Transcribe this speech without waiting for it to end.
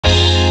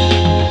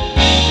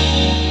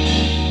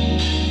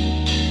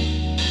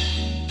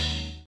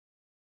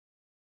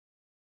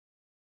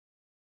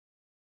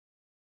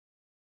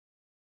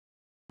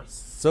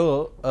So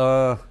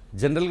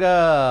జనరల్గా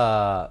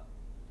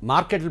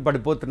మార్కెట్లు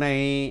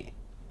పడిపోతున్నాయి,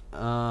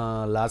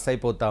 లాస్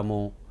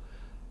అయిపోతాము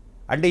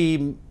అంటే ఈ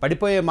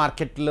పడిపోయే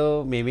మార్కెట్లో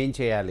మేమేం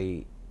చేయాలి,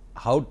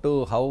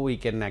 how we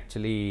can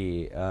actually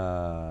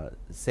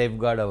safe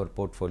gourd hour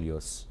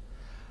portfolios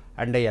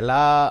అంటే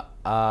ఎలా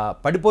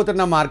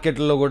పడిపోతున్న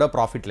మార్కెట్లో కూడా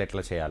ప్రాఫిట్లు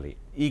ఎట్లా చేయాలి,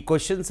 ఈ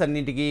క్వశ్చన్స్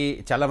అన్నిటికీ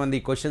చాలామంది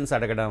క్వశ్చన్స్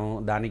అడగడం,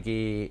 దానికి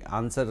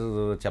ఆన్సర్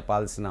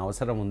చెప్పాల్సిన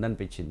అవసరం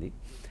ఉందనిపించింది.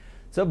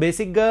 సో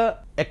బేసిక్గా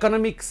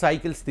ఎకనామిక్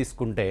సైకిల్స్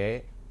తీసుకుంటే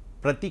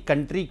ప్రతి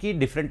కంట్రీకి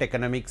డిఫరెంట్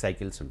ఎకనామిక్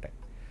సైకిల్స్ ఉంటాయి.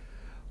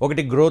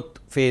 ఒకటి గ్రోత్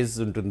ఫేజ్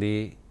ఉంటుంది,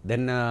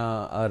 దెన్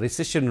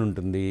రిసెషన్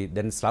ఉంటుంది,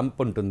 దెన్ స్లంప్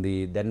ఉంటుంది,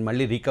 దెన్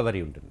మళ్ళీ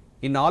రికవరీ ఉంటుంది.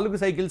 ఈ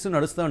 4 సైకిల్స్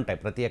నడుస్తూ ఉంటాయి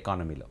ప్రతి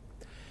ఎకానమీలో.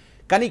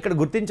 కానీ ఇక్కడ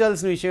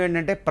గుర్తించాల్సిన విషయం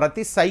ఏంటంటే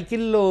ప్రతి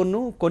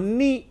సైకిల్లోనూ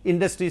కొన్ని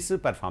ఇండస్ట్రీస్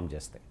పెర్ఫామ్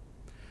చేస్తాయి.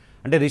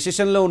 అంటే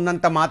రిసెషన్లో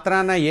ఉన్నంత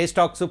మాత్రాన ఏ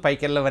స్టాక్స్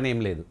పైకి వెళ్ళవని ఏం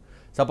లేదు.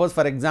 Suppose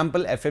for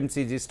example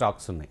FMCG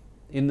stocks ఉన్నాయి,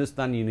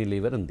 హిందుస్థాన్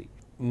యూనిలీవర్ ఉంది.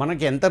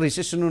 మనకి ఎంత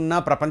రిసెషన్ ఉన్నా,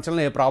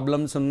 ప్రపంచంలో ఏ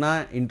ప్రాబ్లమ్స్ ఉన్నా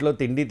ఇంట్లో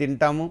తిండి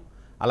తింటాము,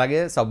 అలాగే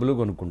సబ్బులు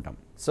కొనుక్కుంటాం.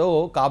 సో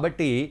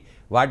కాబట్టి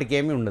వాటికి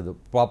ఏమీ ఉండదు,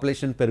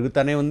 పాపులేషన్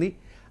పెరుగుతూనే ఉంది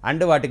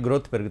అండ్ వాటి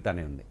గ్రోత్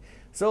పెరుగుతూనే ఉంది.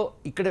 సో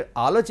ఇక్కడ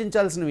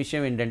ఆలోచించాల్సిన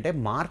విషయం ఏంటంటే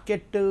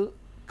మార్కెట్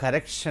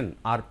కరెక్షన్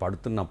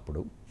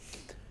పడుతున్నప్పుడు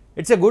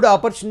it's a good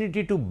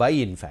opportunity to buy.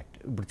 In fact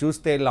ఇప్పుడు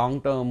చూస్తే లాంగ్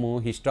టర్మ్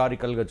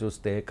హిస్టారికల్గా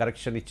చూస్తే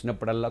కరెక్షన్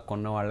ఇచ్చినప్పుడల్లా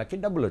కొన్న వాళ్ళకి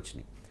డబ్బులు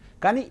వచ్చినాయి.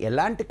 కానీ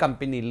ఎలాంటి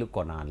కంపెనీలు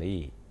కొనాలి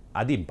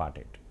అది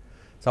important.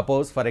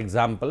 Suppose for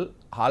example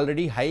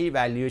already high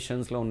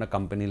వాల్యుయేషన్స్లో ఉన్న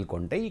కంపెనీలు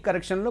కొంటే ఈ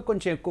కరెక్షన్లో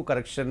కొంచెం ఎక్కువ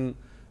కరెక్షన్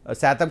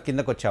శాతం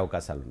కిందకు వచ్చే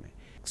అవకాశాలు ఉన్నాయి.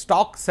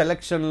 స్టాక్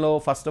సెలెక్షన్లో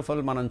ఫస్ట్ ఆఫ్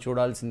ఆల్ మనం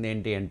చూడాల్సింది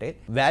ఏంటి అంటే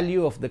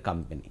వాల్యూ ఆఫ్ ద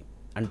కంపెనీ,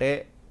 అంటే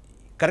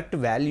కరెక్ట్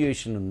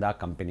వాల్యుయేషన్ ఉందా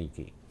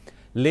కంపెనీకి,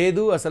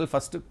 లేదు అసలు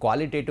first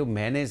qualitative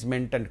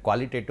management and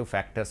qualitative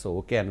factors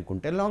okay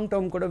అనుకుంటే లాంగ్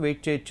టర్మ్ కూడా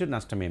వెయిట్ చేయొచ్చు,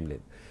 నష్టమేం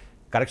లేదు.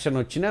 కరెక్షన్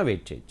వచ్చినా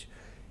వెయిట్ చేయొచ్చు.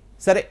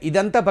 సరే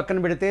ఇదంతా పక్కన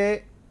పెడితే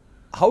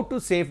హౌ టు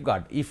సేఫ్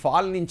గార్డ్, ఈ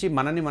ఫాల్ నుంచి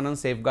మనని మనం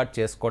సేఫ్ గార్డ్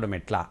చేసుకోవడం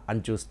ఎట్లా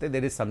అని చూస్తే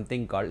there is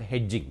something called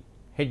hedging.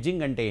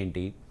 Hedging అంటే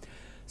ఏంటి?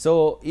 సో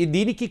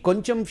దీనికి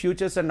కొంచెం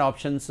ఫ్యూచర్స్ అండ్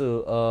ఆప్షన్స్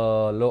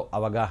లో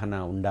అవగాహన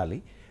ఉండాలి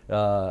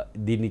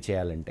దీన్ని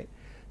చేయాలంటే.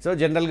 సో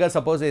జనరల్గా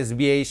సపోజ్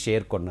ఎస్బీఐ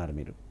షేర్ కొన్నారు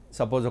మీరు,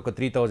 సపోజ్ ఒక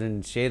 3000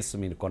 షేర్స్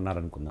మీరు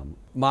కొన్నారనుకుందాము.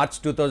 మార్చ్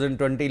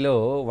 2020లో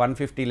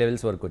 150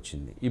 లెవెల్స్ వరకు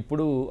వచ్చింది,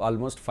 ఇప్పుడు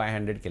ఆల్మోస్ట్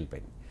 500కి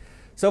వెళ్ళిపోయింది.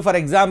 సో ఫర్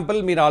ఎగ్జాంపుల్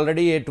మీరు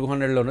ఆల్రెడీ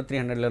 200లోనో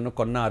 300లోనో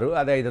కొన్నారు,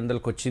 అదే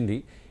 500కి వచ్చింది.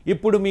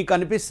 ఇప్పుడు మీకు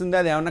అనిపిస్తుంది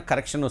అది ఏమైనా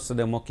కరెక్షన్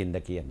వస్తుందేమో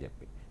కిందకి అని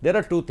చెప్పి. There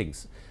are 2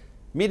 things.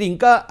 మీరు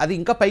అది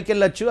ఇంకా పైకి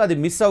వెళ్ళొచ్చు, అది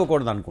మిస్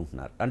అవ్వకూడదు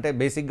అనుకుంటున్నారు. అంటే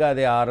బేసిక్గా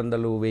అది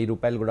 600-1000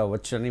 రూపాయలు కూడా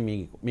అవ్వచ్చు అని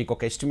మీకు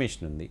ఒక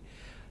ఎస్టిమేషన్ ఉంది.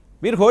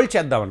 మీరు హోల్డ్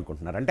చేద్దాం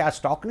అనుకుంటున్నారు, అంటే ఆ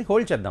స్టాక్ని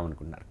హోల్డ్ చేద్దాం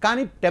అనుకుంటున్నారు.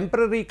 కానీ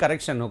టెంపరీ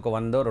కరెక్షన్ ఒక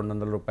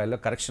 100-200 రూపాయల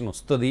కరెక్షన్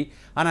వస్తుంది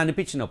అని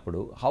అనిపించినప్పుడు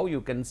how you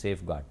can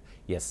safe gourd?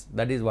 Yes,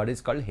 that is what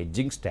is called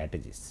hedging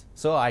strategies.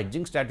 So ఆ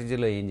హెడ్జింగ్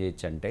స్ట్రాటజీలో ఏం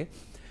చేయొచ్చు అంటే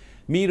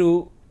మీరు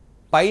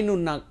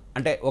పైనున్న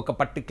అంటే ఒక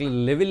పర్టికులర్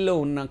లెవెల్లో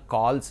ఉన్న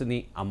కాల్స్ని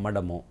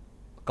అమ్మడము,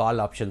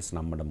 కాల్ ఆప్షన్స్ని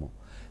అమ్మడము,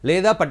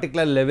 లేదా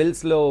పర్టికులర్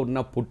లెవెల్స్లో ఉన్న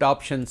పుట్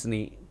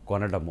ఆప్షన్స్ని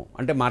కొనడము.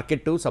 అంటే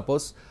మార్కెట్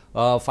సపోజ్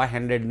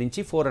 500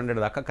 నుంచి 400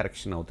 దాకా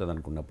కరెక్షన్ అవుతుంది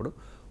అనుకున్నప్పుడు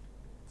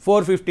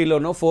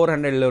 450లోనో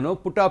 400లోనో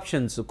పుట్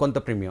ఆప్షన్స్ కొంత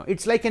premium.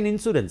 It's like an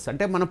insurance,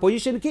 అంటే మన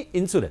పొజిషన్కి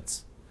ఇన్సూరెన్స్.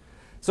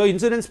 సో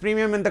ఇన్సూరెన్స్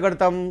ప్రీమియం ఎంత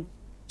కడతాం?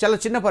 చాలా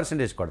చిన్న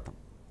పర్సంటేజ్ కొడతాం,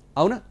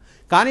 అవునా?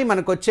 కానీ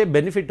మనకు వచ్చే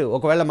బెనిఫిట్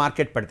ఒకవేళ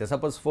మార్కెట్ పడితే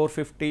సపోజ్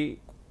 450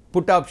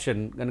 పుట్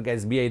ఆప్షన్ కనుక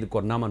ఎస్బీఐది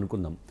కొన్నాం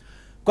అనుకుందాం,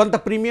 కొంత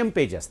ప్రీమియం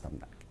పే చేస్తాం.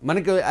 దానికి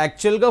మనకు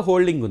యాక్చువల్గా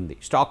హోల్డింగ్ ఉంది,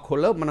 స్టాక్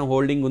హోల్లో మన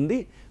హోల్డింగ్ ఉంది,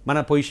 మన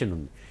పొజిషన్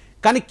ఉంది.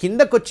 కానీ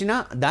కిందకు వచ్చిన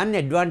దాన్ని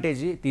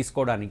అడ్వాంటేజ్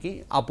తీసుకోవడానికి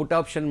ఆ పుట్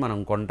ఆప్షన్ మనం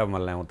కొనటం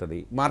వల్ల ఏమవుతుంది,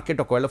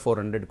 మార్కెట్ ఒకవేళ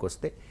 400కి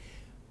వస్తే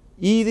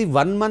ఇది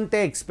 1 మంతే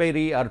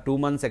ఎక్స్పైరీ ఆర్ 2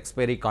 మంత్స్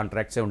ఎక్స్పైరీ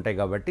కాంట్రాక్ట్సే ఉంటాయి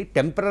కాబట్టి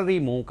టెంపరీ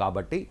మూవ్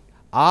కాబట్టి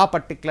ఆ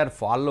పర్టికులర్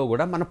ఫాల్లో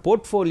కూడా మన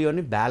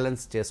పోర్ట్ఫోలియోని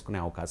బ్యాలెన్స్ చేసుకునే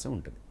అవకాశం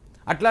ఉంటుంది.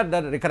 అట్లా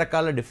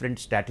రకరకాల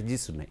డిఫరెంట్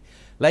స్ట్రాటజీస్ ఉన్నాయి.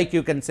 Like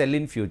you can sell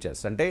in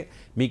futures, అంటే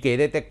మీకు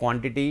ఏదైతే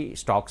క్వాంటిటీ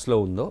స్టాక్స్లో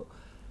ఉందో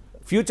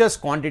ఫ్యూచర్స్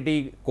క్వాంటిటీ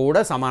కూడా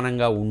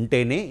సమానంగా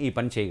ఉంటేనే ఈ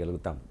పని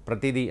చేయగలుగుతాం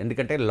ప్రతిదీ.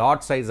 ఎందుకంటే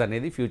లాట్ సైజ్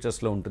అనేది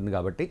ఫ్యూచర్స్లో ఉంటుంది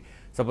కాబట్టి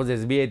సపోజ్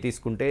ఎస్బీఐ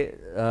తీసుకుంటే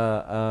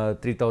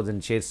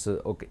 3000 షేర్స్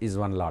ఈజ్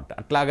 1 లాట్.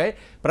 అట్లాగే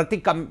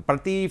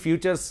ప్రతి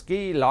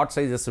ఫ్యూచర్స్కి లాట్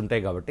సైజెస్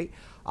ఉంటాయి కాబట్టి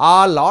ఆ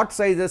లాట్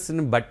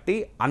సైజెస్ని బట్టి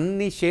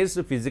అన్ని షేర్స్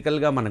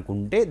ఫిజికల్గా మనకు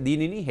ఉంటే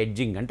దీనిని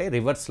హెడ్జింగ్ అంటే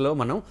రివర్స్లో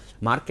మనం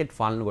మార్కెట్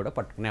ఫాల్ను కూడా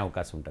పట్టుకునే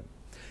అవకాశం ఉంటుంది.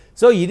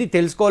 సో ఇది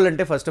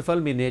తెలుసుకోవాలంటే ఫస్ట్ ఆఫ్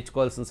ఆల్ మీరు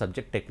నేర్చుకోవాల్సిన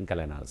సబ్జెక్ట్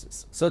టెక్నికల్ అనాలిసిస్.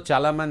 సో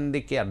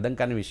చాలామందికి అర్థం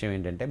కాని విషయం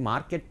ఏంటంటే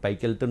మార్కెట్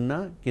పైకి వెళ్తున్నా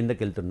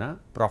కిందకి వెళ్తున్నా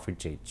ప్రాఫిట్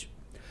చేయొచ్చు.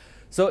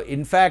 సో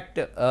ఇన్ఫ్యాక్ట్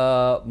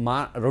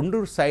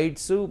 2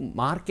 సైడ్స్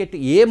మార్కెట్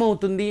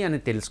ఏమవుతుంది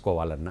అని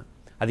తెలుసుకోవాలన్నా,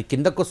 అది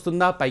కిందకు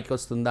వస్తుందా పైకి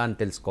వస్తుందా అని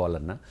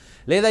తెలుసుకోవాలన్నా,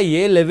 లేదా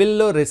ఏ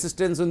లెవెల్లో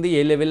రెసిస్టెన్స్ ఉంది,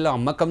 ఏ లెవెల్లో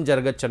అమ్మకం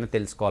జరగచ్చు అని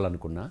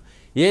తెలుసుకోవాలనుకున్నా,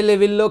 ఏ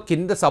లెవెల్లో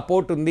కింద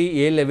సపోర్ట్ ఉంది,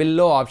 ఏ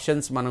లెవెల్లో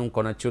ఆప్షన్స్ మనం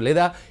కొనచ్చు,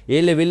 లేదా ఏ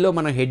లెవెల్లో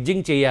మనం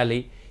హెడ్జింగ్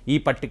చేయాలి ఈ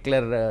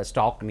పర్టికులర్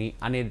స్టాక్ని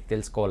అనేది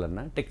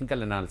తెలుసుకోవాలన్నా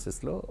టెక్నికల్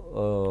అనాలిసిస్లో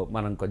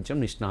మనం కొంచెం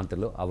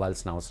నిష్ణాతులు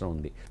అవ్వాల్సిన అవసరం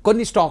ఉంది.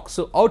 కొన్ని స్టాక్స్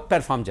అవుట్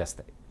పెర్ఫామ్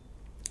చేస్తాయి,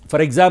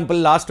 ఫర్ ఎగ్జాంపుల్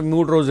లాస్ట్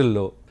 3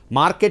 రోజుల్లో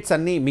మార్కెట్స్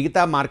అన్నీ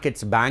మిగతా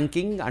markets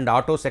banking and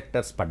auto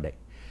sectors పడ్డాయి.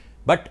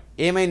 బట్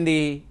ఏమైంది,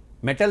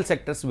 మెటల్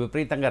సెక్టర్స్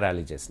విపరీతంగా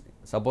ర్యాలీ చేసినాయి.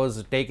 Suppose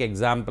take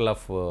example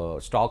of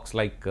stocks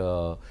like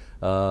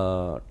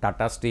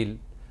Tata steel,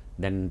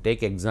 then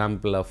take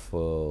example of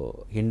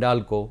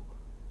Hindalco,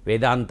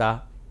 వేదాంత,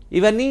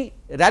 ఇవన్నీ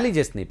ర్యాలీ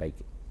చేసినాయి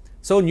పైకి.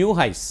 So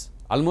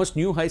almost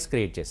new highs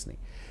create చేసినాయి.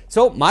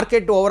 సో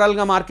మార్కెట్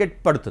ఓవరాల్గా మార్కెట్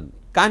పడుతుంది,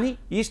 కానీ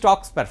ఈ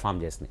స్టాక్స్ పెర్ఫామ్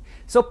చేసినాయి.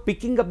 So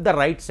picking up the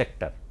right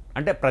sector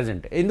అంటే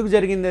ప్రజెంట్ ఎందుకు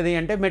జరిగింది అది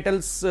అంటే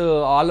metals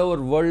all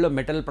over world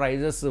metal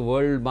prices,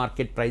 world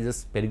market prices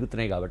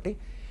పెరుగుతున్నాయి కాబట్టి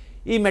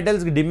ఈ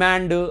మెటల్స్కి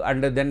demand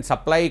and then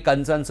supply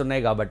concerns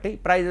ఉన్నాయి కాబట్టి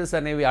ప్రైజెస్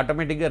అనేవి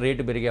ఆటోమేటిక్గా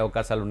రేటు పెరిగే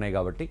అవకాశాలు ఉన్నాయి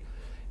కాబట్టి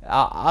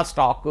ఆ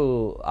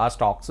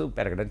స్టాక్స్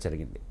పెరగడం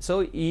జరిగింది. సో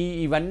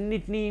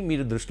ఇవన్నిటినీ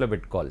మీరు దృష్టిలో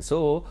పెట్టుకోవాలి. సో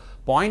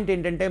పాయింట్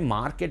ఏంటంటే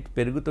మార్కెట్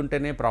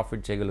పెరుగుతుంటేనే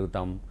ప్రాఫిట్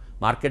చేయగలుగుతాం,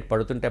 మార్కెట్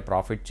పడుతుంటే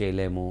ప్రాఫిట్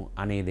చేయలేము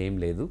అనేది ఏం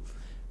లేదు.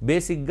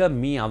 బేసిక్గా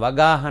మీ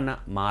అవగాహన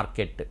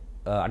మార్కెట్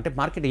అంటే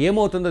మార్కెట్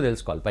ఏమవుతుందో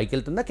తెలుసుకోవాలి, పైకి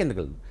వెళ్తుందా కిందకి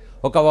వెళ్తుందా.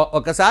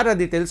 ఒకసారి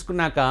అది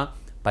తెలుసుకున్నాక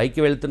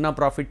పైకి వెళ్తున్నా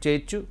ప్రాఫిట్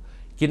చేయొచ్చు,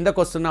 కిందకు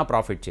వస్తున్నా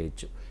ప్రాఫిట్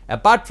చేయొచ్చు.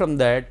 Apart from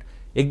that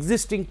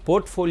existing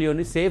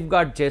పోర్ట్ఫోలియోని safe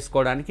gourd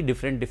చేసుకోవడానికి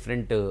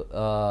డిఫరెంట్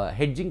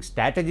హెడ్జింగ్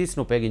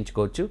స్ట్రాటజీస్ని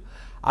ఉపయోగించుకోవచ్చు.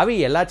 అవి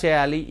ఎలా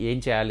చేయాలి, ఏం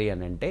చేయాలి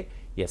అని అంటే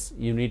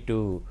you need to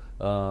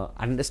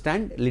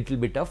understand little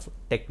bit of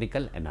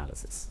technical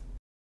analysis.